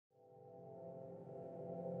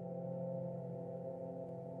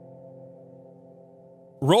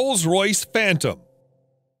Rolls-Royce Phantom.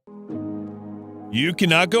 You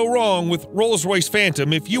cannot go wrong with Rolls-Royce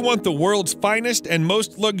Phantom if you want the world's finest and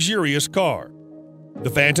most luxurious car.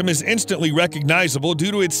 The Phantom is instantly recognizable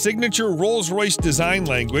due to its signature Rolls-Royce design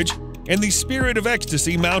language and the spirit of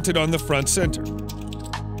ecstasy mounted on the front center.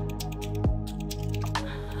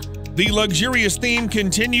 The luxurious theme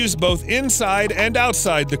continues both inside and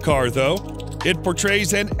outside the car, though. It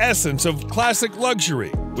portrays an essence of classic luxury,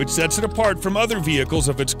 which sets it apart from other vehicles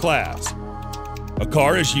of its class. A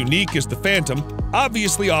car as unique as the Phantom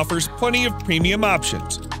obviously offers plenty of premium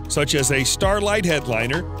options, such as a Starlight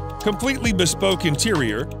headliner, completely bespoke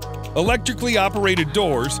interior, electrically operated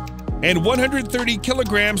doors, and 130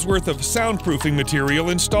 kilograms worth of soundproofing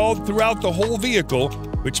material installed throughout the whole vehicle,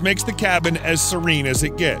 which makes the cabin as serene as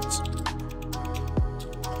it gets.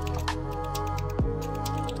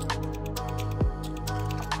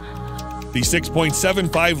 The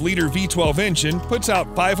 6.75-liter V12 engine puts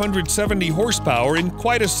out 570 horsepower in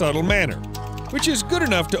quite a subtle manner, which is good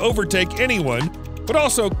enough to overtake anyone, but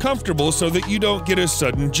also comfortable so that you don't get a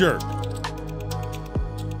sudden jerk.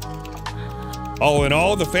 All in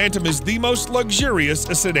all, the Phantom is the most luxurious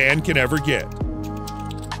a sedan can ever get.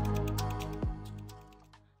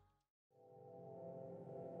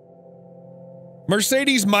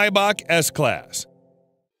 Mercedes-Maybach S-Class.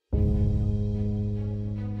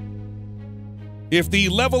 If the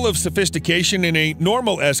level of sophistication in a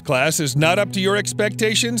normal S-Class is not up to your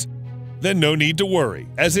expectations, then no need to worry,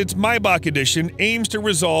 as its Maybach edition aims to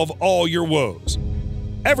resolve all your woes.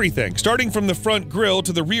 Everything, starting from the front grille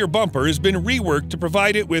to the rear bumper, has been reworked to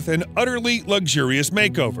provide it with an utterly luxurious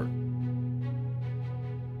makeover.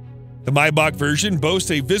 The Maybach version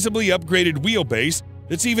boasts a visibly upgraded wheelbase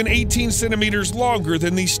that's even 18 centimeters longer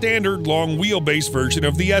than the standard long wheelbase version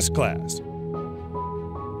of the S-Class.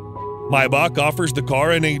 Maybach offers the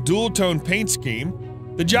car in a dual-tone paint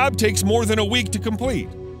scheme. The job takes more than a week to complete.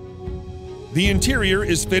 The interior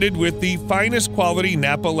is fitted with the finest quality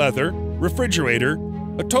Nappa leather, refrigerator,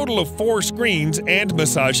 a total of 4 screens, and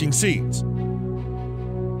massaging seats.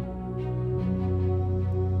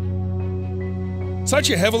 Such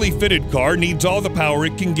a heavily fitted car needs all the power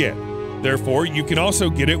it can get. Therefore, you can also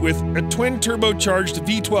get it with a twin-turbocharged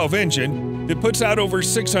V12 engine that puts out over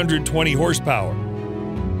 620 horsepower.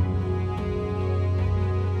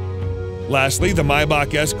 Lastly, the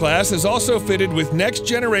Maybach S-Class is also fitted with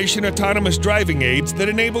next-generation autonomous driving aids that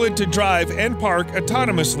enable it to drive and park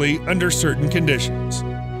autonomously under certain conditions.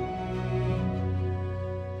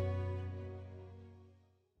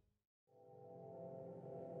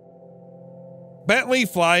 Bentley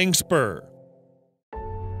Flying Spur.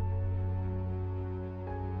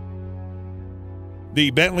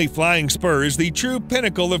 The Bentley Flying Spur is the true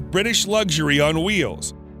pinnacle of British luxury on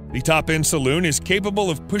wheels. The top-end saloon is capable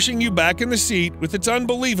of pushing you back in the seat with its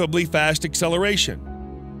unbelievably fast acceleration.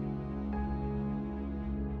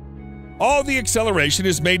 All the acceleration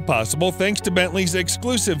is made possible thanks to Bentley's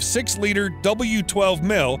exclusive 6-liter W12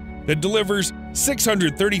 mill that delivers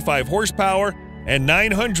 635 horsepower and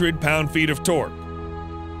 900 pound-feet of torque.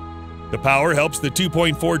 The power helps the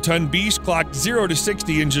 2.4-ton beast clock 0 to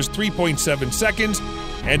 60 in just 3.7 seconds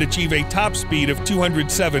and achieve a top speed of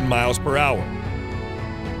 207 miles per hour.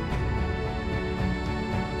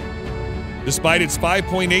 Despite its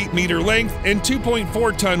 5.8-meter length and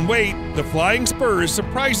 2.4-ton weight, the Flying Spur is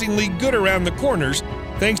surprisingly good around the corners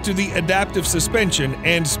thanks to the adaptive suspension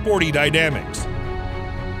and sporty dynamics.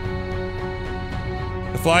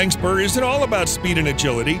 The Flying Spur isn't all about speed and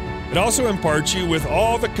agility, it also imparts you with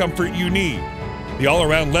all the comfort you need. The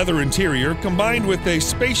all-around leather interior, combined with a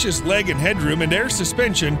spacious leg and headroom and air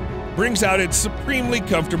suspension, brings out its supremely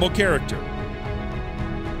comfortable character.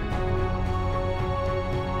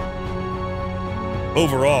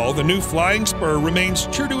 Overall, the new Flying Spur remains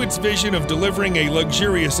true to its vision of delivering a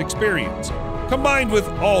luxurious experience, combined with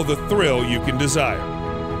all the thrill you can desire.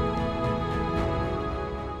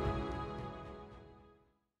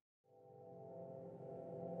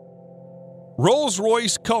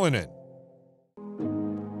 Rolls-Royce Cullinan.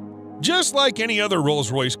 Just like any other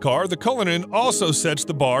Rolls-Royce car, the Cullinan also sets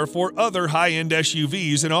the bar for other high-end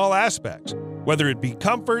SUVs in all aspects, whether it be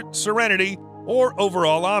comfort, serenity, or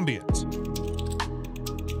overall ambience.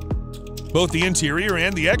 Both the interior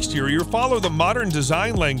and the exterior follow the modern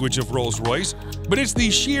design language of Rolls-Royce, but it's the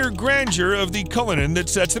sheer grandeur of the Cullinan that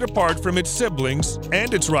sets it apart from its siblings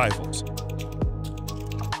and its rivals.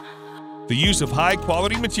 The use of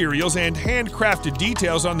high-quality materials and handcrafted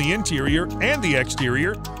details on the interior and the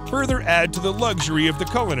exterior further add to the luxury of the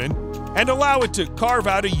Cullinan and allow it to carve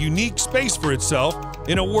out a unique space for itself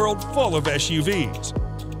in a world full of SUVs.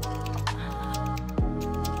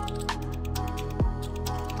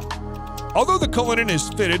 Although the Cullinan is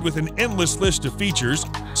fitted with an endless list of features,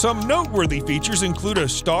 some noteworthy features include a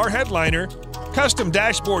star headliner, custom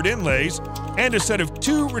dashboard inlays, and a set of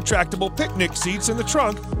 2 retractable picnic seats in the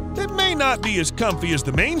trunk that may not be as comfy as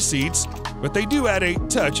the main seats, but they do add a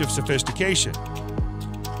touch of sophistication.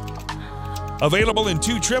 Available in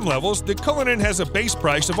 2 trim levels, the Cullinan has a base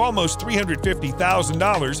price of almost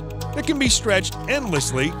 $350,000 that can be stretched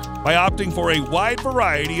endlessly by opting for a wide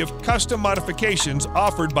variety of custom modifications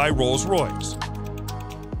offered by Rolls-Royce.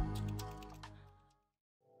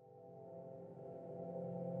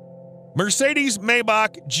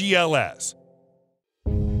 Mercedes-Maybach GLS.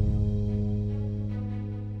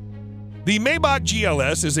 The Maybach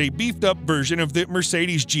GLS is a beefed-up version of the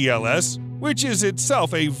Mercedes GLS, which is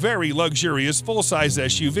itself a very luxurious full-size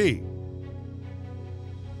SUV.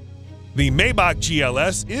 The Maybach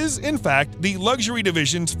GLS is, in fact, the luxury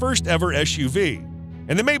division's first-ever SUV,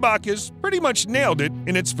 and the Maybach has pretty much nailed it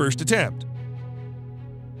in its first attempt.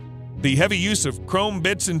 The heavy use of chrome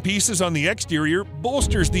bits and pieces on the exterior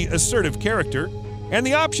bolsters the assertive character, and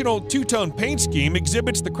the optional 2-tone paint scheme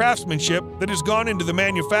exhibits the craftsmanship that has gone into the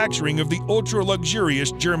manufacturing of the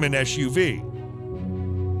ultra-luxurious German SUV.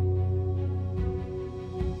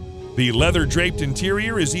 The leather-draped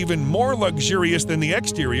interior is even more luxurious than the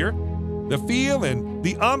exterior. The feel and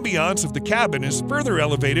the ambiance of the cabin is further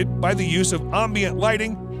elevated by the use of ambient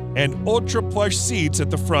lighting and ultra-plush seats at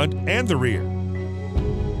the front and the rear.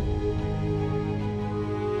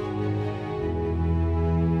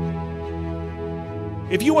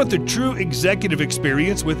 If you want the true executive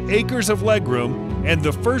experience with acres of legroom and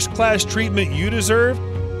the first-class treatment you deserve,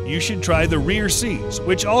 you should try the rear seats,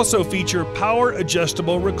 which also feature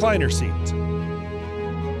power-adjustable recliner seats.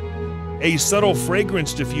 A subtle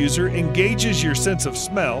fragrance diffuser engages your sense of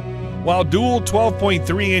smell, while dual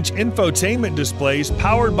 12.3-inch infotainment displays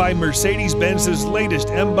powered by Mercedes-Benz's latest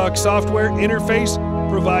MBUX software interface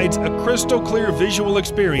provides a crystal-clear visual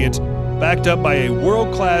experience backed up by a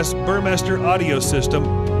world-class Burmester audio system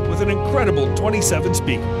with an incredible 27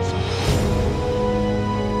 speakers.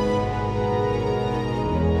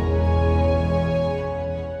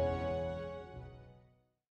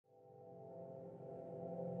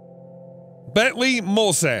 Bentley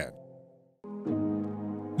Mulsanne.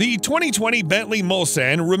 The 2020 Bentley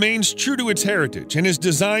Mulsanne remains true to its heritage and is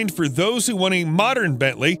designed for those who want a modern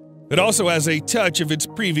Bentley that also has a touch of its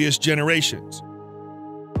previous generations.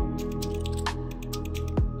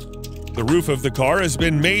 The roof of the car has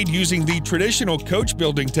been made using the traditional coach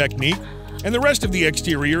building technique, and the rest of the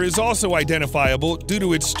exterior is also identifiable due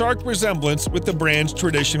to its stark resemblance with the brand's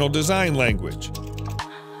traditional design language.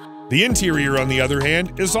 The interior, on the other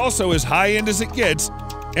hand, is also as high-end as it gets,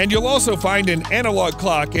 and you'll also find an analog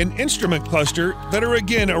clock and instrument cluster that are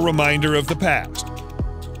again a reminder of the past.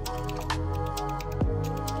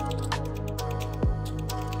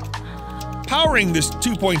 Powering this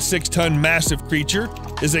 2.6-ton massive creature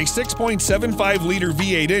is a 6.75-liter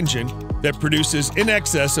V8 engine that produces in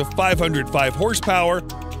excess of 505 horsepower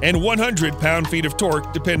and 100 pound-feet of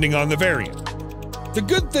torque depending on the variant. The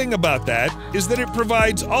good thing about that is that it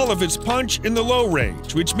provides all of its punch in the low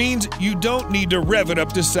range, which means you don't need to rev it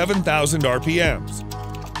up to 7,000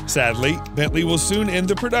 RPMs. Sadly, Bentley will soon end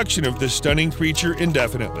the production of this stunning creature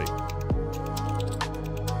indefinitely.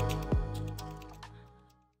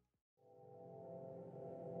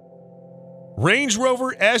 Range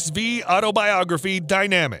Rover SV Autobiography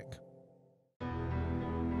Dynamic.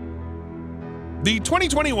 The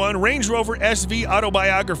 2021 Range Rover SV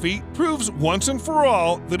Autobiography proves once and for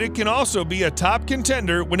all that it can also be a top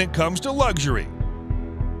contender when it comes to luxury.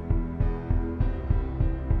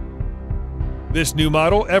 This new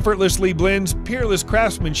model effortlessly blends peerless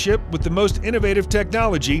craftsmanship with the most innovative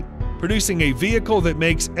technology, producing a vehicle that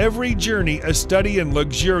makes every journey a study in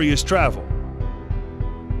luxurious travel.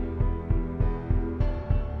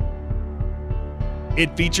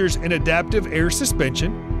 It features an adaptive air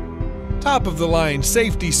suspension, top-of-the-line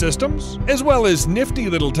safety systems, as well as nifty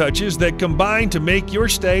little touches that combine to make your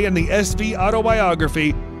stay in the SV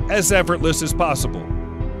Autobiography as effortless as possible.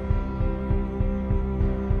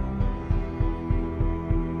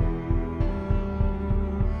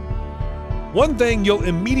 One thing you'll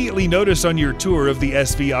immediately notice on your tour of the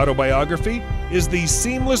SV Autobiography is the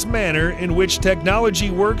seamless manner in which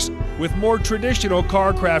technology works with more traditional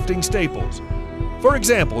car crafting staples. For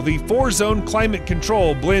example, the 4-zone climate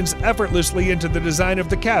control blends effortlessly into the design of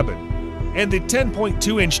the cabin, and the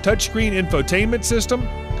 10.2-inch touchscreen infotainment system,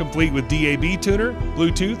 complete with DAB tuner,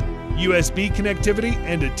 Bluetooth, USB connectivity,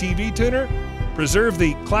 and a TV tuner, preserve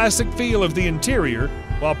the classic feel of the interior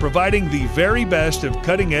while providing the very best of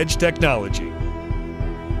cutting-edge technology.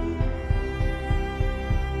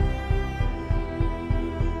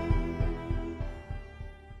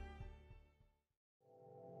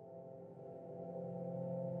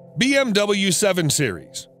 BMW 7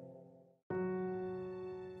 Series.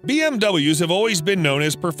 BMWs have always been known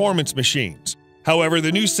as performance machines. However,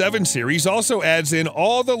 the new 7 Series also adds in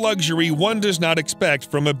all the luxury one does not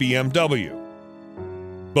expect from a BMW.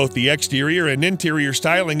 Both the exterior and interior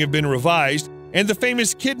styling have been revised, and the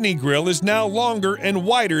famous kidney grille is now longer and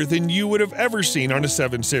wider than you would have ever seen on a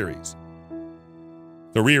 7 Series.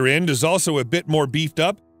 The rear end is also a bit more beefed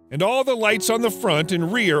up, and all the lights on the front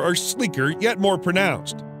and rear are sleeker yet more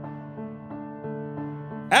pronounced.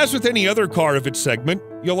 As with any other car of its segment,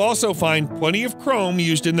 you'll also find plenty of chrome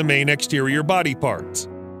used in the main exterior body parts.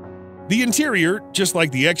 The interior, just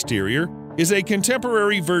like the exterior, is a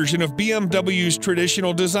contemporary version of BMW's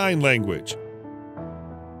traditional design language.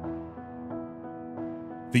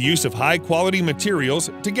 The use of high-quality materials,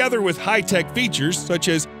 together with high-tech features such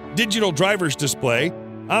as digital driver's display,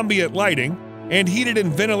 ambient lighting, and heated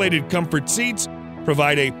and ventilated comfort seats,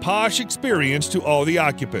 provide a posh experience to all the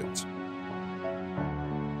occupants.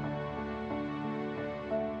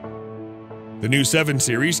 The new 7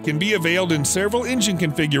 Series can be availed in several engine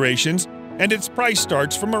configurations, and its price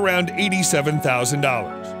starts from around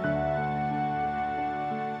 $87,000.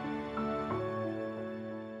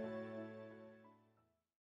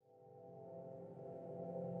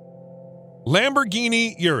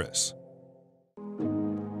 Lamborghini Urus.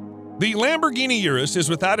 The Lamborghini Urus is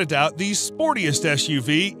without a doubt the sportiest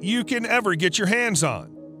SUV you can ever get your hands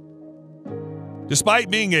on.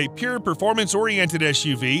 Despite being a pure performance-oriented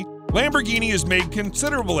SUV, Lamborghini has made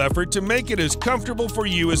considerable effort to make it as comfortable for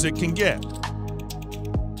you as it can get.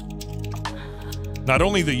 Not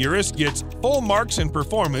only the Urus gets full marks in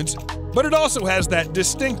performance, but it also has that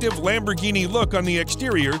distinctive Lamborghini look on the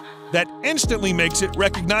exterior that instantly makes it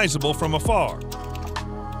recognizable from afar.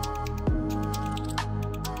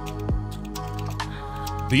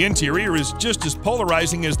 The interior is just as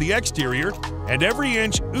polarizing as the exterior, and every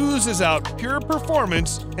inch oozes out pure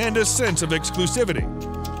performance and a sense of exclusivity.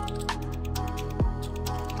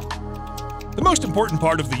 The most important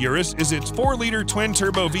part of the Urus is its 4-liter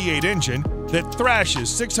twin-turbo V8 engine that thrashes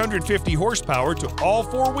 650 horsepower to all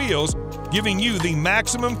 4 wheels, giving you the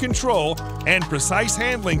maximum control and precise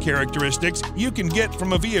handling characteristics you can get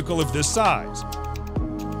from a vehicle of this size.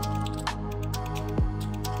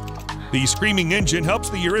 The screaming engine helps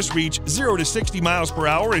the Urus reach 0 to 60 miles per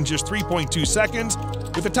hour in just 3.2 seconds,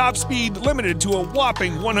 with a top speed limited to a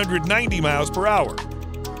whopping 190 miles per hour.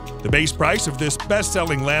 The base price of this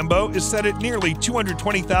best-selling Lambo is set at nearly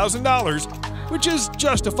 $220,000, which is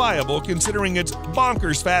justifiable considering its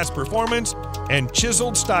bonkers fast performance and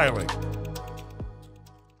chiseled styling.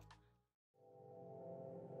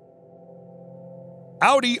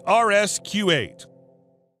 Audi RS Q8.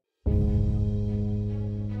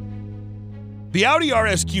 The Audi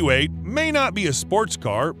RS Q8 may not be a sports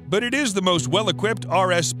car, but it is the most well-equipped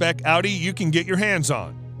RS spec Audi you can get your hands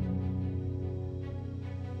on.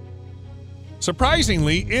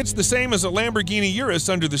 Surprisingly, it's the same as a Lamborghini Urus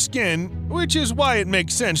under the skin, which is why it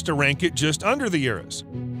makes sense to rank it just under the Urus.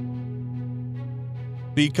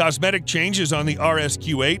 The cosmetic changes on the RS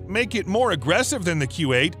Q8 make it more aggressive than the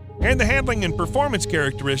Q8, and the handling and performance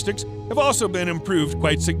characteristics have also been improved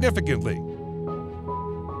quite significantly.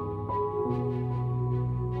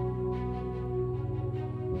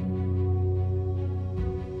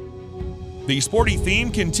 The sporty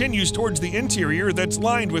theme continues towards the interior that's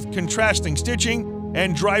lined with contrasting stitching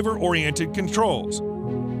and driver-oriented controls.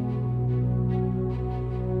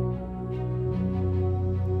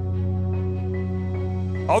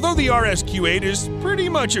 Although the RS Q8 is pretty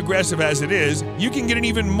much aggressive as it is, you can get an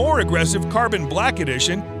even more aggressive Carbon Black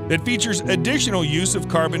Edition that features additional use of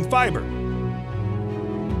carbon fiber.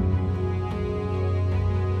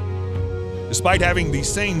 Despite having the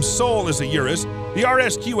same soul as a Urus, the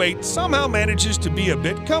RS Q8 somehow manages to be a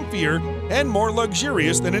bit comfier and more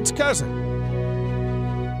luxurious than its cousin.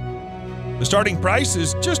 The starting price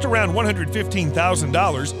is just around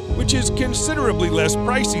 $115,000, which is considerably less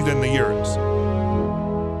pricey than the Urus.